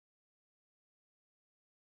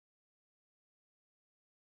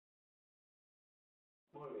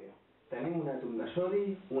Molt bé. Tenim un àtom de sodi,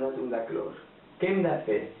 un àtom de clor. Què hem de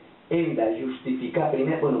fer? Hem de justificar,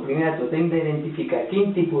 primer de tot hem d'identificar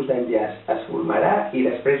quin tipus d'enllaç es formarà i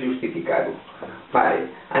després justificar-ho. Vale.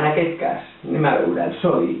 En aquest cas, anem a veure el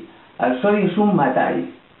sodi. El sodi és un metall,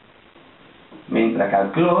 mentre que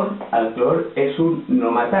el clor és un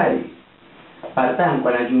no metall. Per tant,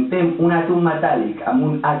 quan ajuntem un àtom metàl·lic amb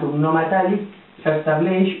un àtom no metàl·lic,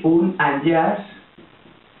 s'estableix un enllaç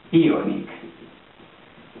iònic.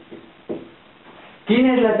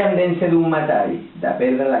 Quina és la tendència d'un metall? De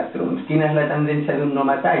perdre electrons. Quina és la tendència d'un no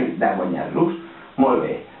metall? De guanyar-los. Molt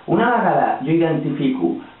bé. Una vegada jo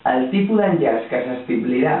identifico el tipus d'enllaç que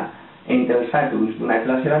s'establirà entre els àtoms donats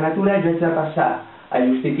la seva natura, jo haig de passar a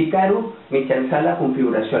justificar-ho mitjançant la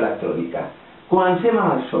configuració electrònica. Comencem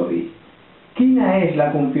amb el sodi. Quina és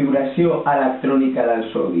la configuració electrònica del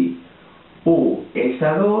sodi?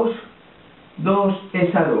 1s2,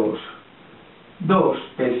 2s2,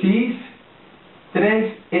 2p6,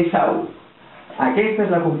 3s1. Aquesta és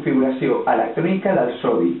la configuració electrònica del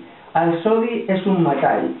sodi. El sodi és un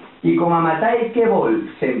metall, i com a metall què vol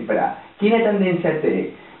sempre? Quina tendència té?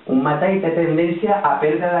 Un metall té tendència a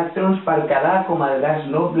perdre electrons per quedar com el gas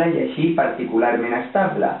noble i així particularment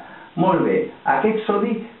estable. Molt bé, aquest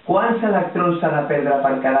sodi, quants electrons s'ha de perdre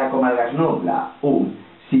per quedar com el gas noble? 1.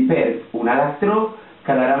 Si perd un electró,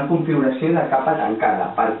 quedarà en configuració de capa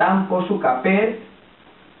tancada. Per tant, poso que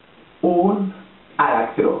perd un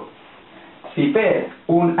electró. Si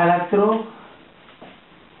perd un electró,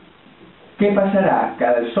 què passarà? Que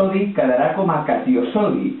el sodi quedarà com a catió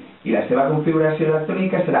sodi i la seva configuració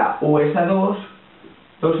electrònica serà 1s2,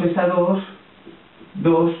 2s2,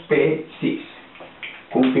 2p6.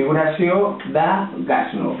 Configuració de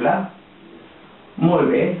gas noble.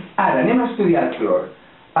 Molt bé, ara anem a estudiar el clor.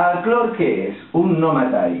 El clor què és? Un no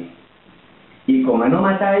metall. I com a no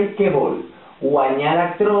metall, què vol? Guanyar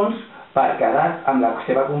electrons per quedar amb la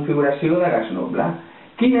seva configuració de gas noble.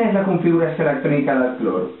 Quina és la configuració electrònica del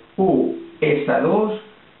clor? 1s2,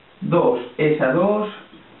 2s2,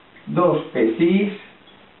 2p6,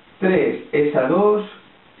 3s2,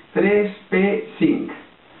 3p5.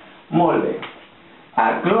 Molt bé.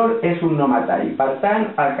 El clor és un no metall. Per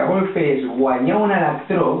tant, el que vol fer és guanyar un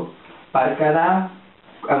electró per quedar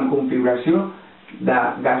en configuració de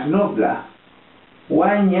gas noble.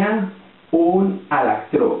 Guanya un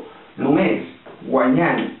electró. Només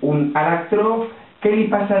guanyant un electró, què li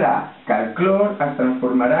passarà? Que el clor es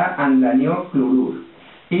transformarà en l'anió clorur.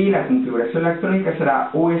 I la configuració electrònica serà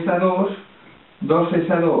 1s2,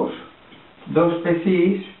 2s2,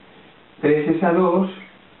 2p6, 3s2,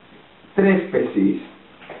 3p6.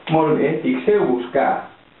 Molt bé, fixeu-vos que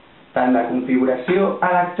tant la configuració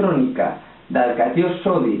electrònica del catió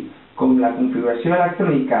sodi com la configuració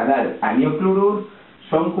electrònica de l'anió clorur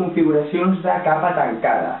són configuracions de capa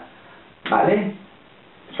tancada. Vale?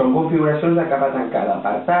 Són configuracions de capa tancada.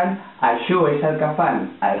 Per tant, això és el que fan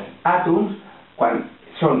els àtoms quan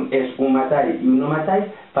és un metall i un no metall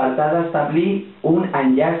per tal d'establir un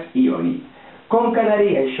enllaç iònic. Com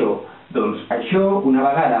quedaria això? Doncs això, una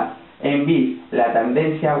vegada hem vist la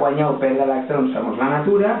tendència a guanyar o perdre electrons segons la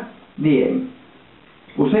natura, diem,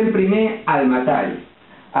 posem primer el metall,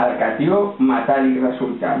 el catió metàl·lic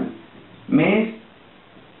resultant, més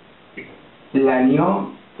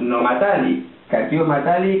l'anió no metàl·lic, catió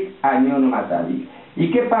metàl·lic, anió no metàl·lic. I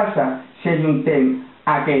què passa si ajuntem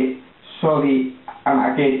aquest sodi amb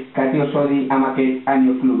aquest catió sodi amb aquest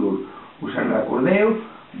anió clorur? Us en recordeu?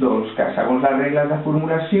 Doncs que segons les regles de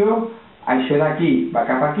formulació, això d'aquí va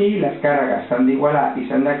cap aquí, les càrregues s'han d'igualar i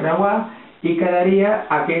s'han de creuar i quedaria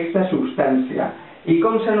aquesta substància. I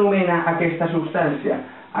com s'anomena aquesta substància?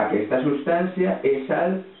 Aquesta substància és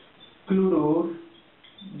el clorur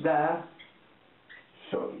de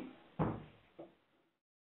sodi.